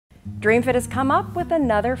DreamFit has come up with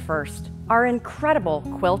another first, our incredible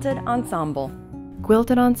quilted ensemble.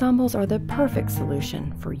 Quilted ensembles are the perfect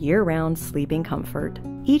solution for year-round sleeping comfort.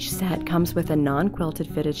 Each set comes with a non-quilted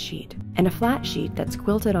fitted sheet and a flat sheet that's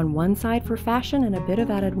quilted on one side for fashion and a bit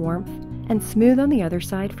of added warmth, and smooth on the other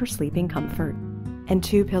side for sleeping comfort. And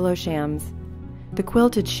 2 pillow shams. The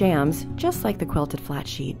quilted shams, just like the quilted flat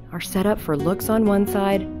sheet, are set up for looks on one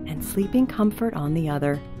side and sleeping comfort on the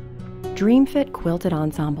other. DreamFit quilted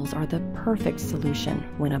ensembles are the perfect solution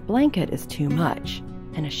when a blanket is too much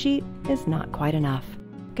and a sheet is not quite enough.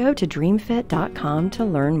 Go to dreamfit.com to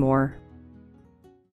learn more.